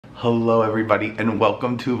Hello everybody and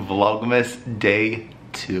welcome to Vlogmas Day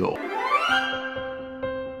 2.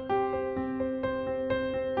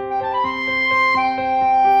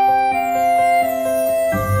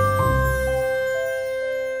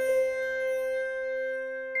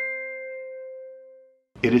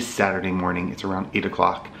 It is Saturday morning, it's around 8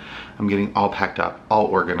 o'clock. I'm getting all packed up, all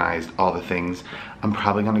organized, all the things. I'm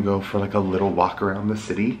probably gonna go for like a little walk around the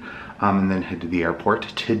city and then head to the airport.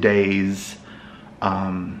 Today's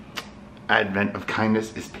advent of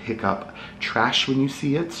kindness is pick up trash when you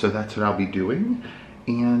see it, so that's what I'll be doing.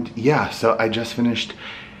 And yeah, so I just finished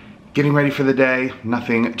getting ready for the day,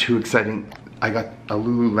 nothing too exciting. I got a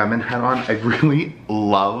Lululemon hat on. I really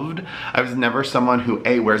loved. I was never someone who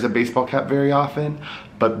A, wears a baseball cap very often,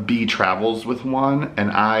 but B, travels with one,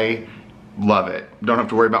 and I love it. Don't have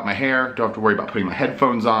to worry about my hair, don't have to worry about putting my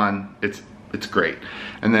headphones on. It's great.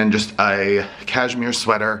 And then just a cashmere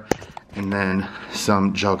sweater, and then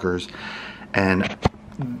some joggers. And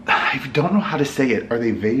I don't know how to say it. Are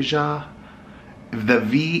they Veja? The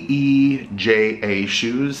V-E-J-A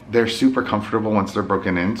shoes. They're super comfortable once they're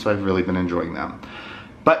broken in, so I've really been enjoying them.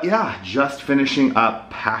 But yeah, just finishing up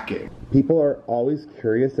packing. People are always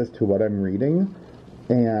curious as to what I'm reading,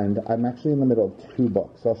 and I'm actually in the middle of 2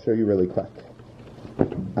 books. I'll show you really quick.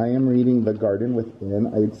 I am reading The Garden Within.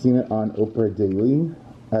 I had seen it on Oprah Daily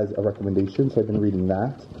as a recommendation, so I've been reading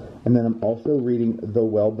that. And then I'm also reading The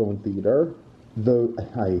Wellbone Theater.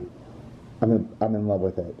 I'm in love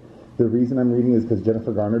with it. The reason I'm reading is because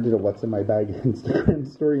Jennifer Garner did a What's in My Bag Instagram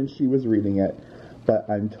story and she was reading it. But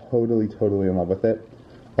I'm totally in love with it.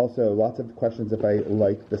 Also, lots of questions if I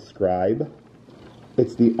like the Scribe.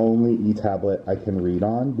 It's the only e-tablet I can read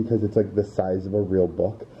on because it's like the size of a real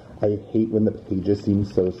book. I hate when the pages seem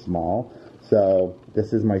so small. So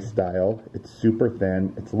this is my style. It's super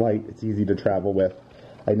thin, it's light, it's easy to travel with.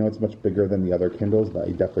 I know it's much bigger than the other Kindles, but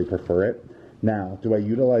I definitely prefer it. Now, do I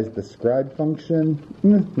utilize the Scribe function?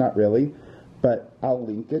 Not really, but I'll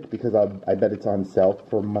link it because I bet it's on sale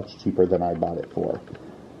for much cheaper than I bought it for.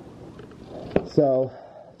 So,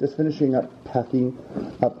 just finishing up packing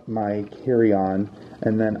up my carry-on,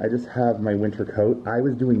 and then I just have my winter coat. I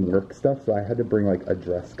was doing work stuff, so I had to bring like a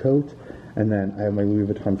dress coat, and then I have my Louis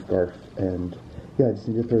Vuitton scarf, and yeah, I just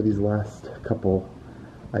need to throw these last couple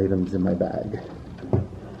items in my bag.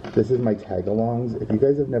 This is my tag-alongs. If you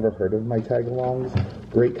guys have never heard of my tag-alongs,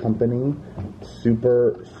 great company,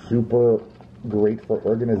 super great for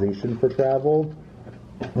organization for travel.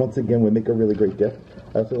 Once again, would make a really great gift.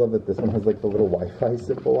 I also love that this one has like the little Wi-Fi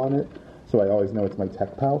symbol on it, so I always know it's my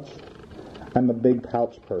tech pouch. I'm a big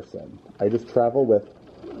pouch person. I just travel with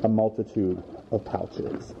a multitude of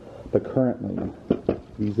pouches, but currently,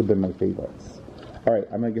 these have been my favorites. All right,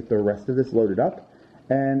 I'm gonna get the rest of this loaded up,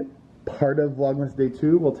 and part of Vlogmas Day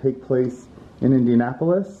 2 will take place in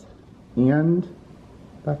Indianapolis and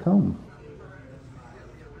back home.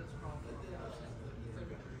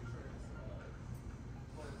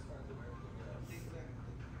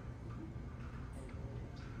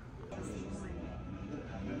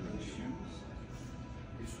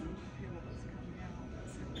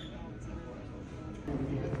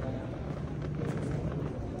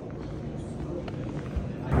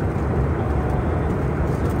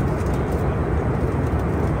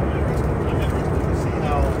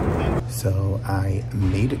 So I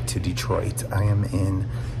made it to Detroit. I am in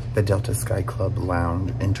the Delta Sky Club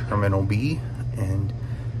Lounge in Terminal B, and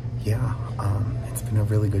yeah, it's been a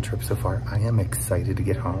really good trip so far. I am excited to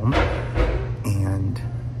get home and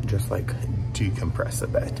just like decompress a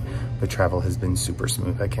bit. The travel has been super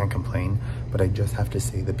smooth, I can't complain, but I just have to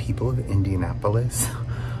say the people of Indianapolis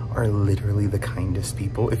are literally the kindest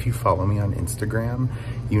people. If you follow me on Instagram,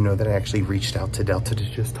 you know that I actually reached out to Delta to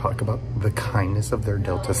just talk about the kindness of their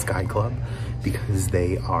Delta Sky Club because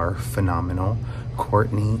they are phenomenal.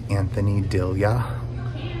 Courtney, Anthony, Delia,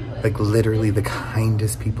 like literally the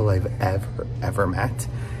kindest people I've ever met.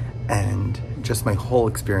 And just my whole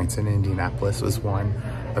experience in Indianapolis was one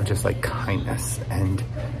of just like kindness, and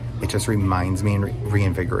it just reminds me and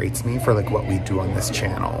reinvigorates me for like what we do on this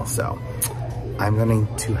channel. So I'm going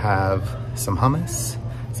to have some hummus,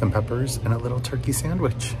 some peppers, and a little turkey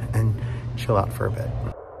sandwich and chill out for a bit.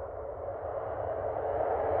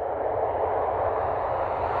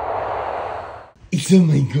 Isa,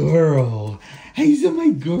 my girl. Hey, Isa, my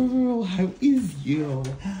girl. How is you?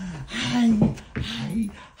 Hi.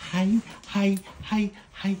 I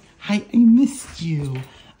missed you.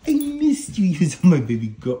 Isa, my baby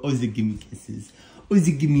girl. Isa, give me kisses.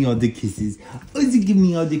 Isa, give me all the kisses. Isa, give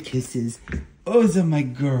me all the kisses. Isa, my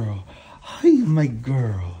girl. Hi, my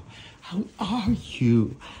girl. How are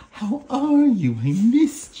you? How are you? I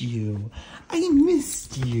missed you. I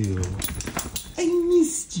missed you.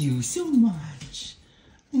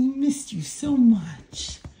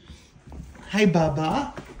 Hi,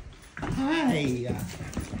 Baba. Hi.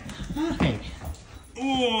 Hi.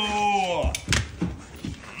 Oh.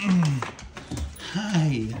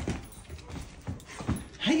 Hi.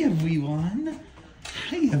 Hi, everyone.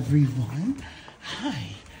 Hi, everyone. Hi.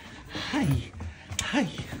 Hi. Hi.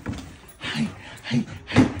 Hi. Hi.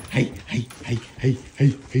 Hi. Hi. Hi. Hi.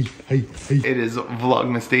 Hi. Hi. Hi. It is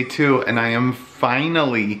Vlogmas day 2 and I am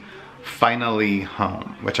finally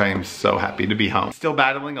home, which I am so happy to be home. Still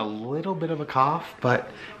battling a little bit of a cough,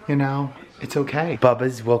 but you know, it's okay.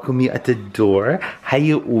 Bubba's welcoming me at the door.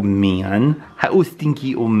 Hi, old man. Hi, old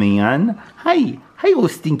stinky old man. Hi. Hi,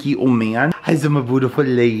 old stinky old man. Hi, my beautiful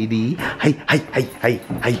lady. Hi, hi, hi, hi,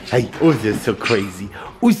 hi, hi. Oh, they're so crazy.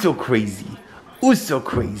 Oh, so crazy. Oh, so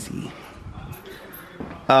crazy.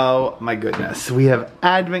 Oh my goodness. We have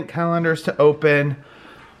advent calendars to open.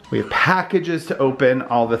 We have packages to open,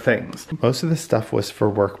 all the things. Most of the stuff was for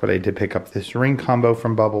work, but I did pick up this ring combo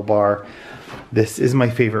from Bubble Bar. This is my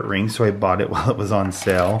favorite ring, so I bought it while it was on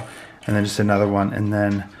sale. And then just another one. And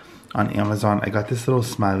then on Amazon, I got this little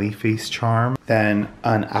smiley face charm. Then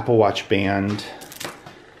an Apple Watch band.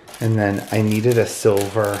 And then I needed a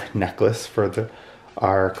silver necklace for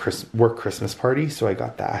our work Christmas party, so I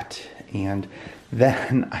got that. And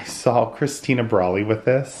then I saw Christina Brawley with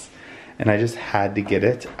this, and I just had to get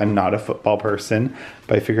it. I'm not a football person,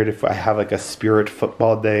 but I figured if I have like a spirit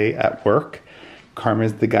football day at work,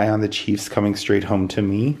 Karma's the guy on the Chiefs coming straight home to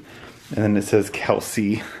me. And then it says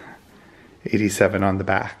Kelsey 87 on the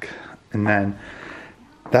back. And then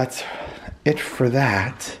that's it for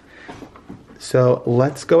that. So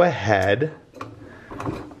let's go ahead.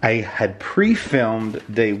 I had pre-filmed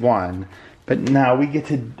day 1, but now we get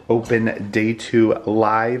to open day 2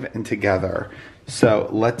 live and together. So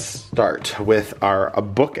let's start with our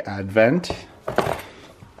book advent.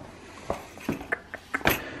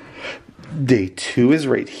 Day 2 is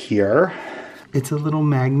right here. It's a little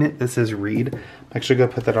magnet that says read. I'm actually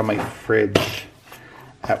gonna put that on my fridge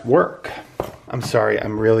at work. I'm sorry,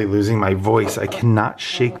 I'm really losing my voice. I cannot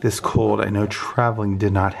shake this cold. I know traveling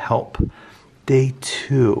did not help. Day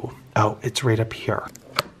 2. Oh, it's right up here.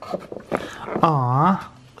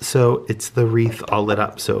 Ah, so it's the wreath all lit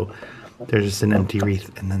up. So there's just an empty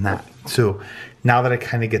wreath and then that. So now that I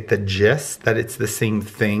kind of get the gist that it's the same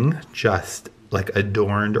thing, just like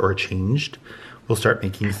adorned or changed, we'll start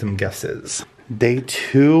making some guesses. Day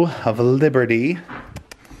 2 of Liberty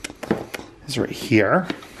is right here.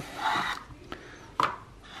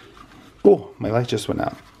 Oh, my light just went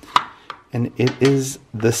out. And it is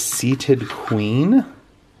the Seated Queen.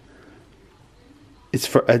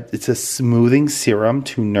 It's a smoothing serum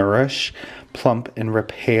to nourish, plump, and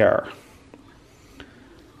repair.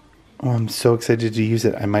 Oh, I'm so excited to use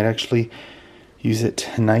it. I might actually use it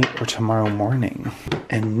tonight or tomorrow morning.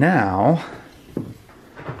 And now,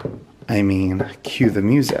 cue the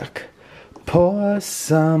music. Pour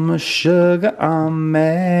some sugar on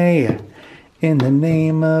me in the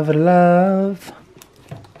name of love.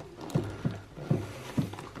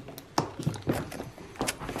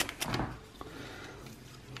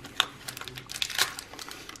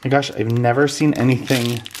 My gosh, I've never seen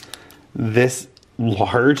anything this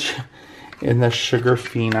large in the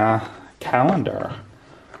Sugarfina calendar.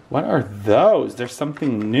 What are those? There's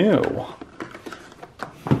something new.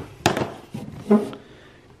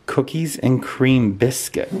 Cookies and cream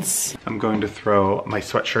biscuits. I'm going to throw my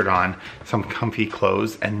sweatshirt on, some comfy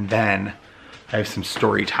clothes, and then I have some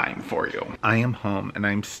story time for you. I am home and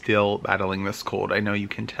I'm still battling this cold. I know you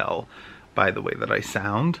can tell by the way that I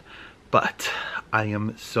sound, but I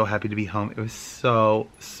am so happy to be home. It was so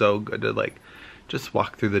good to just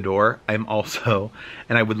walk through the door. I'm also,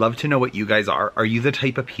 and I would love to know what you guys are. Are you the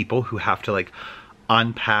type of people who have to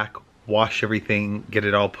unpack, wash everything, get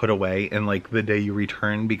it all put away, and the day you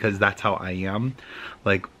return? Because that's how I am.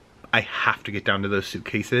 I have to get down to those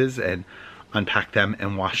suitcases and unpack them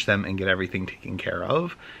and wash them and get everything taken care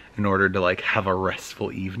of in order to have a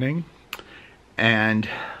restful evening. And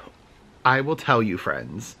I will tell you,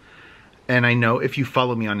 friends, and I know if you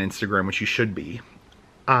follow me on Instagram, which you should be,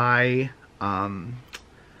 I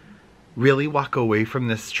really walk away from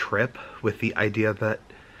this trip with the idea that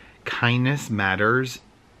kindness matters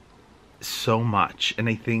so much. And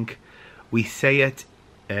I think we say it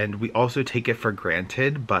and we also take it for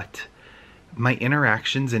granted, but my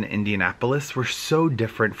interactions in Indianapolis were so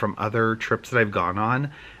different from other trips that I've gone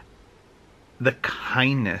on. The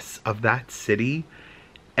kindness of that city,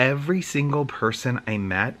 every single person I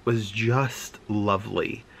met was just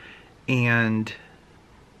lovely, and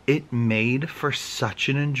it made for such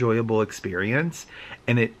an enjoyable experience,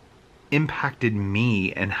 and it impacted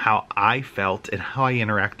me and how I felt and how I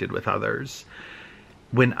interacted with others.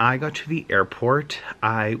 When I got to the airport,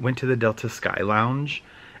 I went to the Delta Sky Lounge,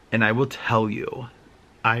 and I will tell you,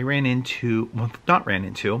 I ran into, well, not ran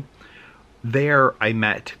into, there I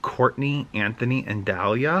met Courtney, Anthony, and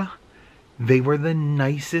Dahlia. They were the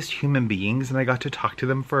nicest human beings, and I got to talk to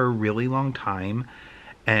them for a really long time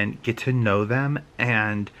and get to know them,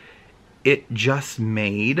 and it just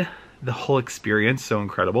made the whole experience so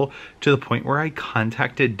incredible, to the point where I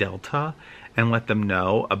contacted Delta and let them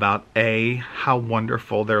know about how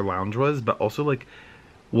wonderful their lounge was, but also like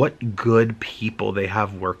what good people they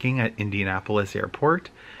have working at Indianapolis Airport,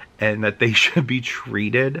 and that they should be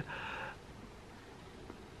treated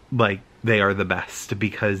like they are the best,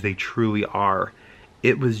 because they truly are.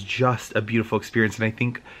 It was just a beautiful experience, and I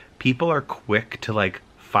think people are quick to like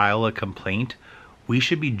file a complaint. We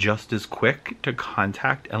should be just as quick to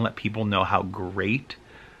contact and let people know how great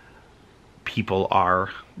people are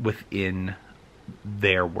within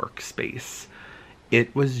their workspace.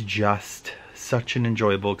 It was just such an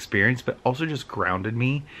enjoyable experience, but also just grounded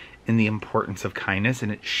me in the importance of kindness,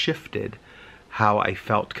 and it shifted how I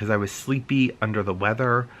felt, because I was sleepy, under the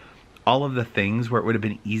weather, all of the things where it would have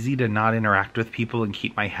been easy to not interact with people and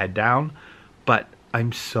keep my head down. But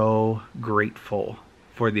I'm so grateful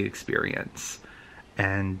for the experience.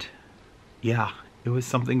 And yeah, it was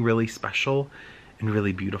something really special and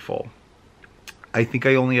really beautiful. I think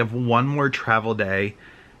I only have one more travel day.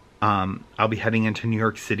 I'll be heading into New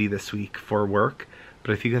York City this week for work,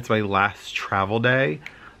 but I think that's my last travel day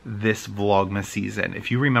this Vlogmas season. If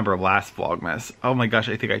you remember last Vlogmas, oh my gosh,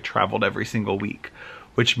 I think I traveled every single week,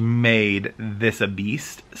 which made this a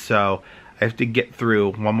beast. So I have to get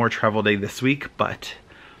through one more travel day this week, but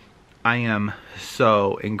I am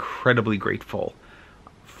so incredibly grateful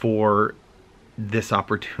for this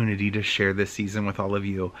opportunity to share this season with all of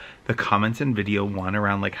you. The comments in video 1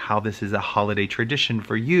 around like how this is a holiday tradition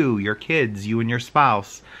for you, your kids, you and your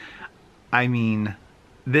spouse. I mean,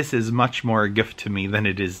 this is much more a gift to me than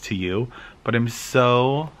it is to you, but I'm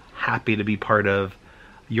so happy to be part of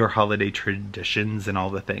your holiday traditions and all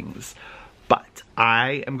the things. But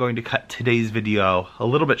I am going to cut today's video a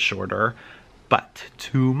little bit shorter, but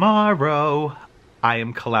tomorrow I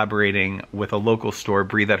am collaborating with a local store,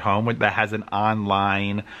 Breathe at Home, that has an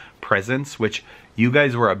online presence, which you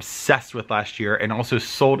guys were obsessed with last year and also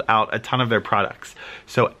sold out a ton of their products.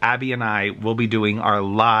 So Abby and I will be doing our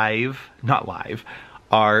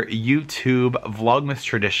our YouTube Vlogmas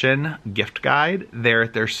Tradition gift guide there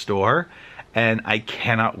at their store. And I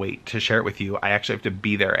cannot wait to share it with you. I actually have to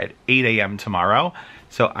be there at 8 a.m. tomorrow.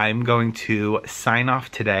 So I'm going to sign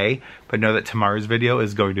off today, but know that tomorrow's video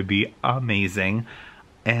is going to be amazing.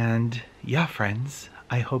 And yeah, friends,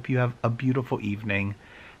 I hope you have a beautiful evening.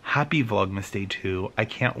 Happy Vlogmas Day 2. I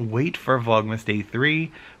can't wait for Vlogmas Day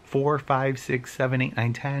 3, 4, 5, 6, 7, 8,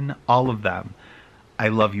 9, 10, all of them. I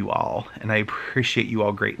love you all, and I appreciate you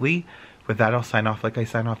all greatly. With that, I'll sign off like I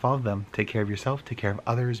sign off all of them. Take care of yourself, take care of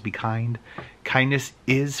others, be kind. Kindness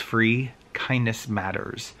is free, kindness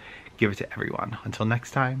matters. Give it to everyone. Until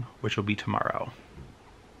next time, which will be tomorrow.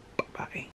 Bye-bye.